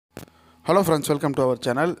Hello friends, welcome to our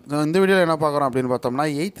channel. இந்த வீடியோவில் என்ன பார்க்குறோம் அப்படின்னு பார்த்தோம்னா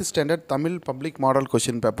 8th standard Tamil public model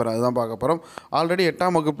question paper அதுதான் பார்க்க போகிறோம். ஆல்ரெடி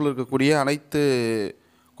 8ஆம் வகுப்பில் இருக்கக்கூடிய அனைத்து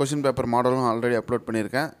கொஷின் பேப்பர் மாடலும் ஆல்ரெடி அப்லோட்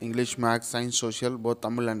பண்ணியிருக்கேன். English, maths, science, social both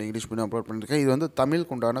Tamil and English medium upload பண்ணியிருக்கேன். இது வந்து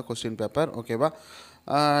தமிழுக்கு உண்டான கொஸ்டின் பேப்பர், ஓகேவா?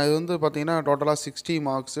 இது வந்து பார்த்திங்கன்னா டோட்டலாக 60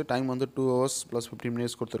 மார்க்ஸ், டைம் வந்து 2 hours + 15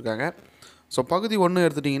 minutes கொடுத்துருக்காங்க. ஸோ பகுதி 1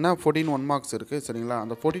 எடுத்துட்டிங்கன்னா 14 1 மார்க்ஸ் இருக்குது, சரிங்களா?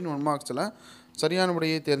 அந்த 14 1 மார்க்ஸில் சரியான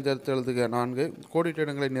விடையை தேர்ந்தெடுத்து எழுதுக 4, கோடிட்ட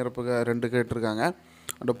இடங்களை நிரப்புக 2 கேட்டிருக்காங்க.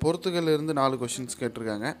 அந்த பொறுத்துகளிலிருந்து 4 கொஷின்ஸ்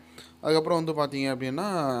கேட்டிருக்காங்க. அதுக்கப்புறம் வந்து பார்த்தீங்க அப்படின்னா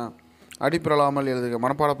அடிப்பிரலாமல் எழுதுக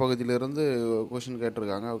மனப்பாட பகுதியிலிருந்து கொஷின்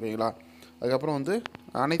கேட்டிருக்காங்க, ஓகேங்களா? அதுக்கப்புறம் வந்து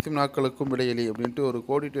அனைத்து நாட்களுக்கும் விடையளி அப்படின்ட்டு ஒரு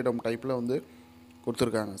கோடிட்ட இடம் டைப்பில் வந்து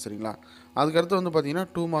கொடுத்துருக்காங்க, சரிங்களா? அதுக்கடுத்து வந்து பார்த்திங்கன்னா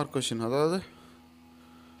 2 மார்க் கொஷின், அதாவது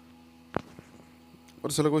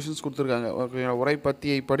ஒரு சில கொஷின்ஸ் கொடுத்துருக்காங்க, ஓகேங்களா?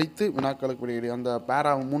 உரைப்பத்தியை படித்து வினாக்களுக்கு விடையளி, அந்த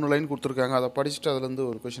பேரா 3 லைன் கொடுத்துருக்காங்க, அதை படிச்சுட்டு அதுலேருந்து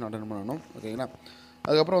ஒரு கொஷின் அட்டன் பண்ணணும், ஓகேங்களா?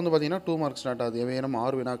 அதுக்கப்புறம் வந்து பார்த்திங்கன்னா 2 மார்க் ஸ்டார்ட் ஆகுது. ஏவேனும்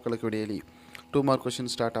 6 வினாக்களுக்கு விடையளி 2 மார்க்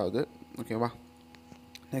கொஷின் ஸ்டார்ட் ஆகுது, ஓகேவா?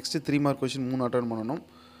 நெக்ஸ்ட்டு 3 மார்க் கொஷின் 3 அட்டன் பண்ணணும்.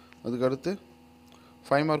 அதுக்கடுத்து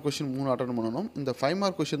 5 மார்க் கொஷின் 3 அட்டன் பண்ணணும். இந்த 5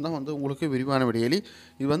 மார்க் கொஷின் தான் வந்து உங்களுக்கு விரிவான விடையளி.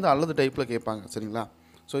 இது வந்து அல்லது டைப்பில் கேட்பாங்க, சரிங்களா?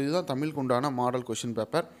 ஸோ இதுதான் தமிழுக்கு உண்டான மாடல் கொஷின்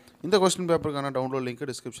பேப்பர். இந்த கொஸ்டின் பேப்பருக்கான டவுன்லோட் லிங்க்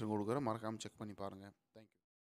டிஸ்கிரிப்ஷன் கொடுக்குறேன், மறக்காமல் செக் பண்ணி பாருங்கள். தேங்க்யூ.